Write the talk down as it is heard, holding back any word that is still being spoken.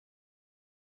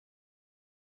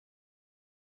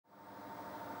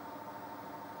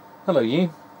Hello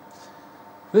you.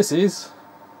 This is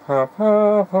and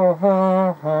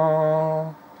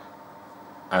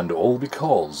all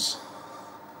because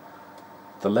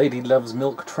the lady loves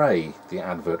milk tray, the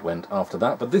advert went after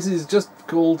that, but this is just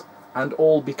called and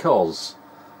all because.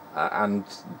 And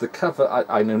the cover,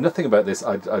 I know nothing about this,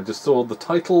 I just saw the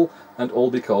title and all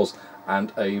because,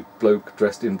 and a bloke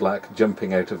dressed in black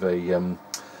jumping out of a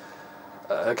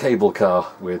cable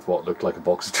car with what looked like a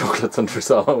box of chocolates under his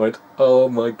arm. I went, oh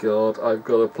my god, I've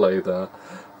got to play that.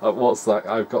 What's that?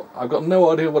 I've got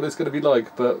no idea what it's going to be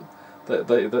like, but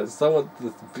someone,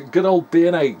 good old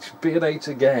B&H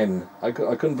again. I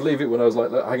couldn't believe it when I was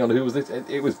like, hang on, who was this?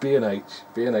 It was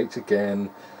B&H again.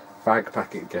 Fag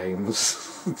packet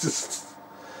games. Just,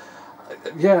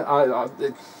 yeah,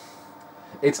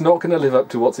 it's not going to live up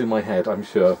to what's in my head, I'm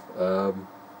sure.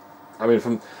 I mean,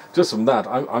 from that,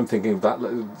 I'm thinking of that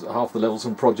half the levels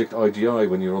from Project IGI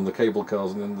when you're on the cable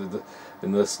cars and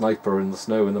in the sniper in the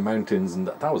snow in the mountains, and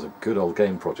that was a good old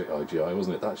game, Project IGI,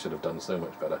 wasn't it? That should have done so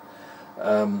much better.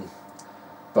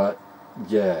 But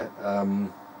yeah,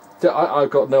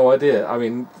 I've got no idea. I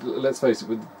mean, let's face it,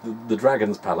 with the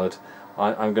Dragon's palette,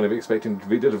 I'm going to be expecting to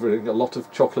be delivering a lot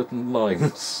of chocolate and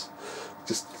limes.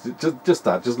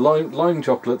 just lime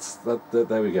chocolates.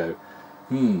 There we go.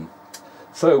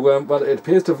 So, well, it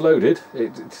appears to have loaded.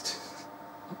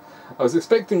 I was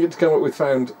expecting it to come up with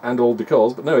found and all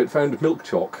because, but no, it found Milk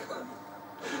Choc.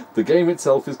 The game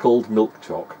itself is called Milk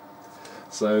Choc.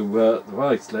 So,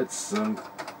 right, let's.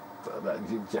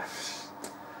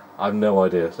 I've no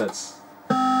idea. Let's.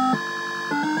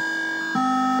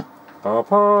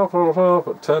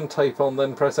 Turn tape on,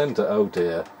 then press enter. Oh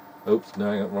dear. Oops,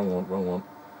 no, hang on, wrong one.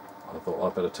 I thought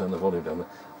I'd better turn the volume down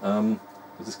there.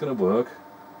 Is this going to work?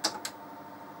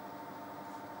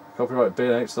 Copyright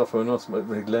B&H software not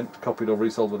lent, copied or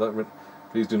resold without written.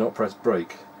 Please do not press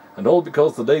break. And all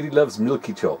because the lady loves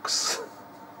Milky Chocs.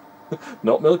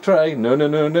 Not milk tray. No,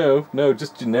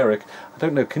 just generic. I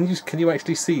don't know. Can you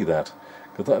actually see that?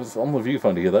 Because that was on the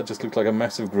viewfinder here. That just looked like a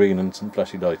massive green and some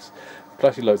flashy lights.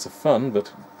 Flashy lights are fun,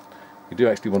 but you do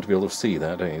actually want to be able to see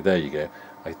that, don't you? There you go.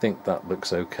 I think that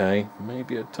looks okay.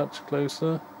 Maybe a touch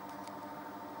closer.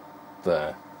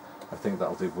 There. I think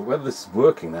that'll do. But whether this is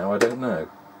working now, I don't know.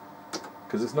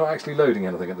 Because it's not actually loading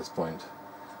anything at this point.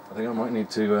 I think I might need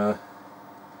to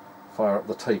fire up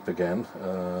the tape again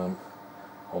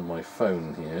on my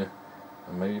phone here,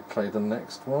 and maybe play the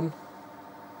next one.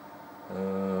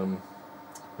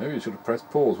 Maybe you should have pressed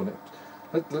pause when it.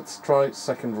 Let's try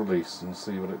second release and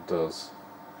see what it does.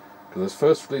 Because there's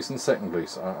first release and second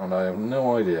release, and I have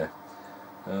no idea.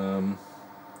 Or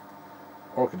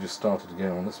I could just start it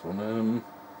again on this one.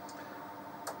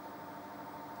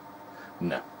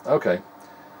 No. Okay.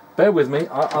 Bear with me.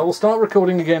 I will start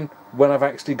recording again when I've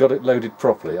actually got it loaded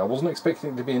properly. I wasn't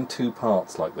expecting it to be in two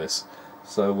parts like this.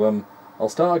 So I'll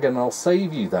start again, I'll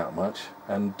save you that much,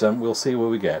 and we'll see where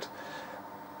we get.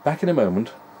 Back in a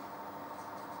moment.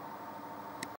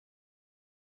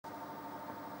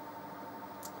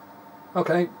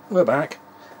 Okay, we're back.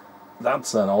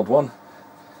 That's an odd one.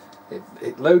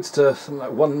 It loads to something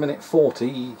like 1 minute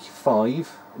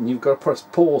 45, and you've got to press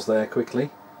pause there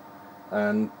quickly,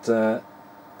 and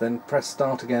then press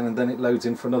start again, and then it loads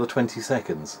in for another 20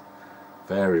 seconds.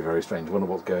 Very, very strange. I wonder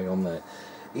what's going on there.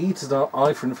 E to start,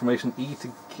 I for information, E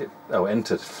to give... Oh,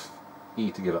 entered. E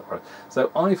to give up. Right.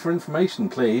 So I for information,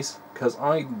 please, because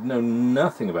I know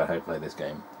nothing about how to play this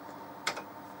game.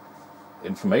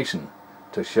 Information.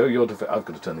 To show your I've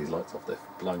got to turn these lights off, they're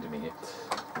blinding me here.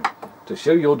 To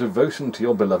show your devotion to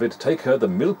your beloved, take her the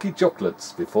milky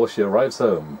chocolates before she arrives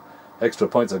home. Extra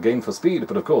points are gained for speed,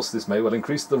 but of course this may well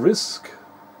increase the risk.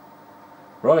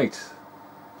 Right.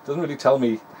 Doesn't really tell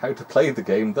me how to play the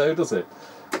game though, does it?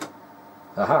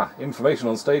 Aha, information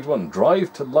on stage 1.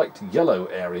 Drive to light yellow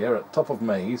area at top of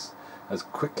maze as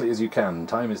quickly as you can.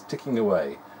 Time is ticking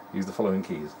away. Use the following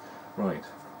keys. Right.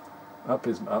 Up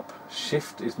is up.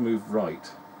 Shift is move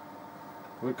right.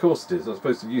 Well, of course it is. I'm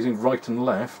supposed to be using right and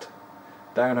left.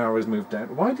 Down arrow is move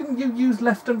down. Why didn't you use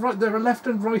left and right? There are left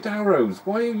and right arrows.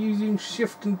 Why are you using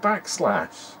shift and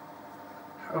backslash?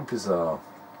 How bizarre.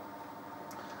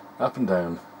 Up and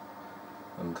down.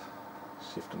 And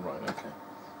shift and right. Okay.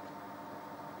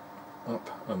 Up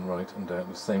and right and down.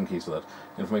 The same keys for that.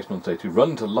 Information on stage 2.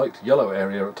 Run to light yellow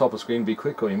area at top of screen. Be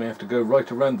quick or you may have to go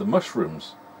right around the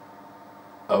mushrooms.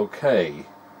 Okay.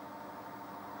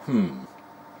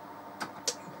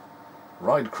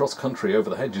 Ride cross-country over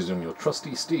the hedges on your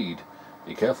trusty steed.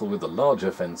 Be careful with the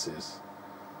larger fences.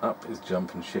 Up is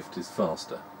jump and shift is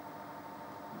faster.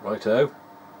 Righto.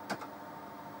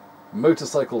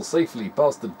 Motorcycle safely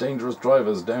past the dangerous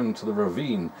drivers down to the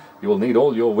ravine. You will need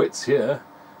all your wits here.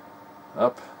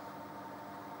 Up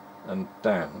and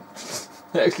down.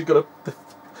 They actually got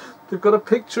they've got a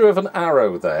picture of an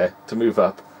arrow there to move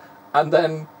up, and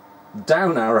then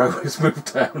down arrow is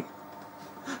moved down.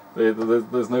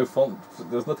 There's no font.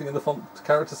 There's nothing in the font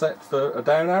character set for a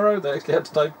down arrow. They actually had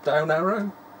to type down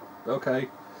arrow. Okay,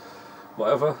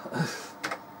 whatever.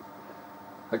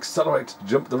 Accelerate to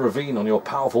jump the ravine on your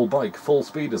powerful bike. Full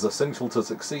speed is essential to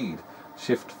succeed.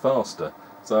 Shift faster.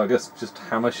 So I guess just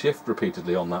hammer shift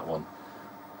repeatedly on that one.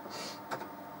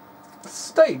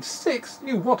 Stage 6.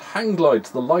 You what hang glide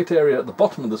to the light area at the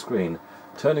bottom of the screen.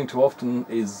 Turning too often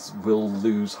will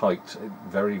lose height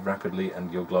very rapidly,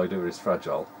 and your glider is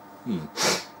fragile.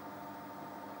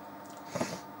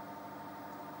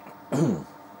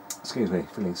 Excuse me,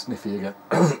 feeling sniffy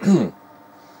again.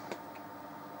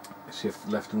 Shift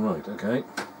left and right, okay.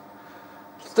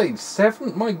 Stage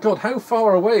 7? My god, how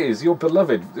far away is your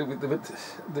beloved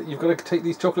that you've got to take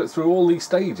these chocolates through all these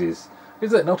stages?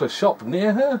 Is there not a shop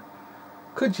near her?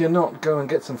 Could you not go and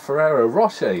get some Ferrero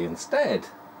Rocher instead?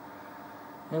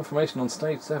 Information on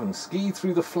stage 7. Ski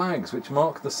through the flags which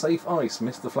mark the safe ice.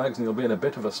 Miss the flags and you'll be in a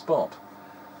bit of a spot.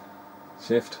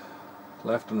 Shift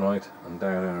left and right and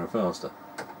down arrow faster.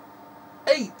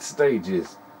 8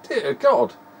 stages! Dear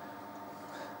God!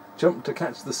 Jump to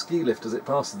catch the ski lift as it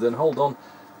passes, then hold on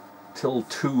till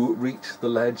 2 reach the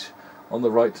ledge on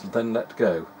the right, then let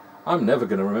go. I'm never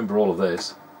going to remember all of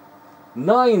this.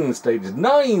 9 stages!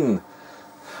 9!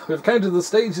 We've counted the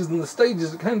stages, and the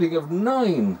stages are counting of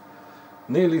 9.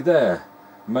 Nearly there.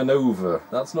 Manoeuvre.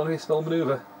 That's not how you spell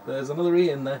manoeuvre. There's another E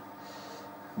in there.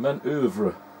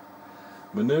 Manoeuvre.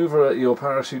 Manoeuvre your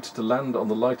parachute to land on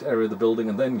the light area of the building,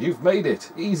 and then you've made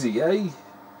it. Easy, eh?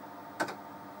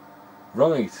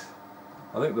 Right.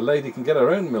 I think the lady can get her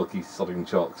own milky sodding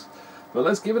chocks. But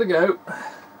let's give it a go.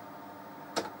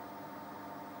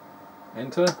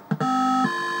 Enter.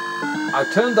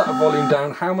 I've turned that volume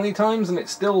down how many times and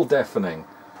it's still deafening.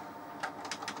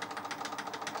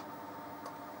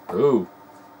 Ooh.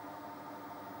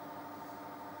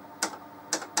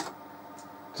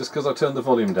 Just because I turned the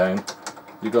volume down,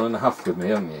 you've gone in a huff with me,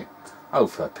 haven't you? Oh,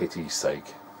 for pity's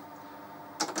sake.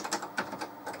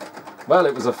 Well,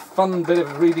 it was a fun bit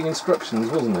of reading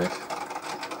instructions, wasn't it?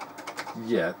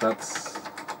 Yeah, that's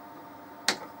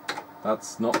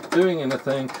not doing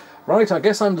anything. Right, I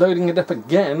guess I'm loading it up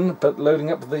again, but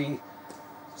loading up the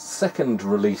second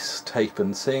release tape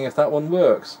and seeing if that one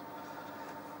works.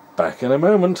 Back in a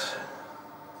moment.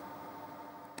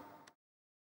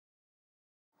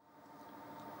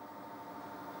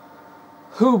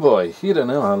 Oh boy, you don't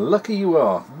know how lucky you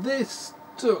are. This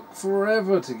took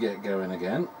forever to get going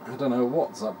again. I don't know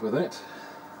what's up with it.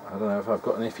 I don't know if I've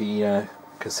got an iffy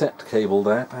cassette cable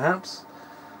there, perhaps.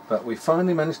 But we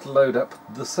finally managed to load up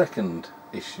the second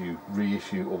issue,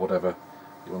 reissue, or whatever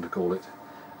you want to call it,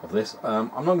 of this. I'm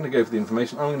not going to go for the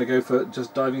information. I'm going to go for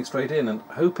just diving straight in and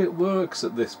hope it works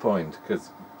at this point, because,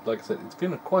 like I said, it's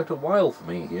been quite a while for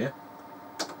me here.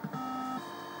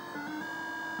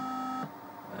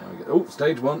 There we go. Oh,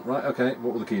 stage 1. Right, okay.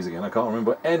 What were the keys again? I can't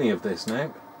remember any of this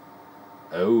now.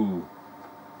 Oh.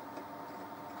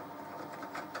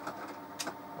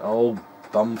 Oh,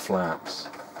 bum flaps.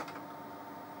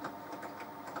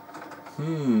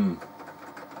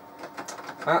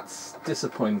 That's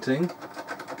disappointing.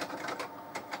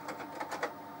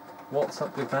 What's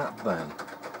up with that then?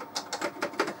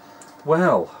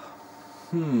 Well,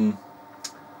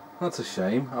 that's a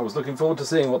shame. I was looking forward to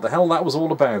seeing what the hell that was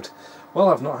all about. Well,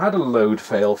 I've not had a load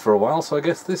fail for a while, so I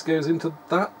guess this goes into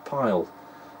that pile.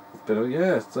 It's been,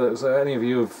 yeah, so any of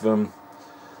you have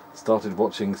started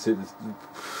watching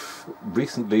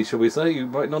recently, shall we say, you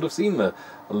might not have seen a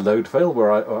load fail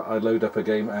where I load up a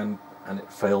game and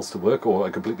it fails to work, or I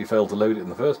completely fail to load it in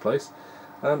the first place.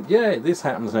 Yeah, this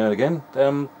happens now and again.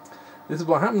 This is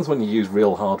what happens when you use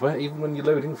real hardware, even when you're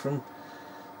loading from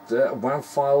WAV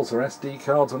files or SD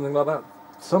cards or something like that.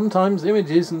 Sometimes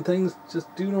images and things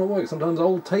just do not work. Sometimes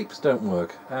old tapes don't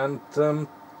work. And,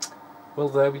 well,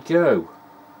 there we go.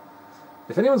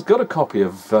 If anyone's got a copy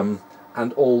of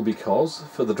And All Because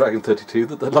for the Dragon32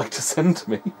 that they'd like to send to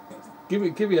me,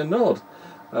 give me a nod.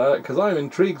 Because I'm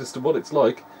intrigued as to what it's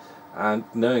like. And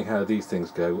knowing how these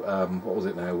things go, what was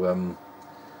it now?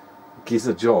 Giz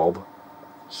a Job.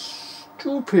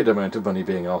 Stupid amount of money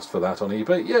being asked for that on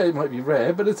eBay. Yeah, it might be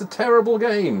rare, but it's a terrible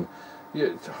game.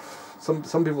 Some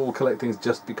people will collect things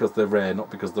just because they're rare, not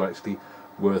because they're actually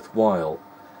worthwhile.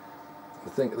 I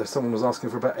think that someone was asking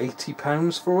for about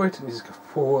 £80 for it, and you just go,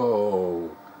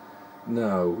 whoa.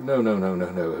 No.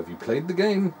 Have you played the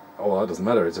game? Oh, that doesn't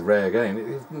matter. It's a rare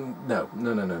game. No.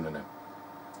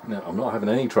 No, I'm not having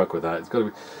any truck with that. It's got to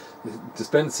be, to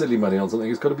spend silly money on something.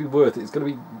 It's got to be worth it. It's got to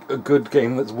be a good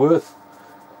game that's worth,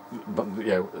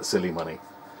 silly money.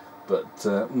 But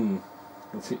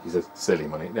he says silly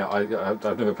money. Now, I've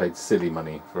never paid silly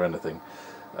money for anything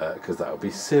because that would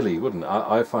be silly, wouldn't it?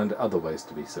 I find other ways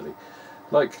to be silly,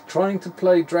 like trying to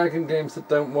play dragon games that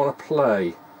don't want to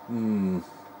play.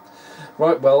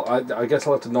 Right, well, I guess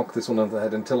I'll have to knock this one on the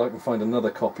head until I can find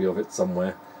another copy of it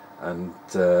somewhere, and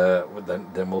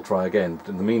then we'll try again. But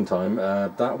in the meantime,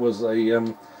 that was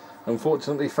a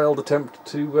unfortunately failed attempt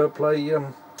to play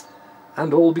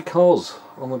And All Because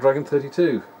on the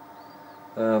Dragon32.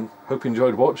 Hope you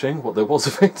enjoyed watching what there was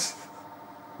of it.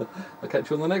 I'll catch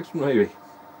you on the next one, maybe.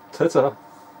 Ta-ta.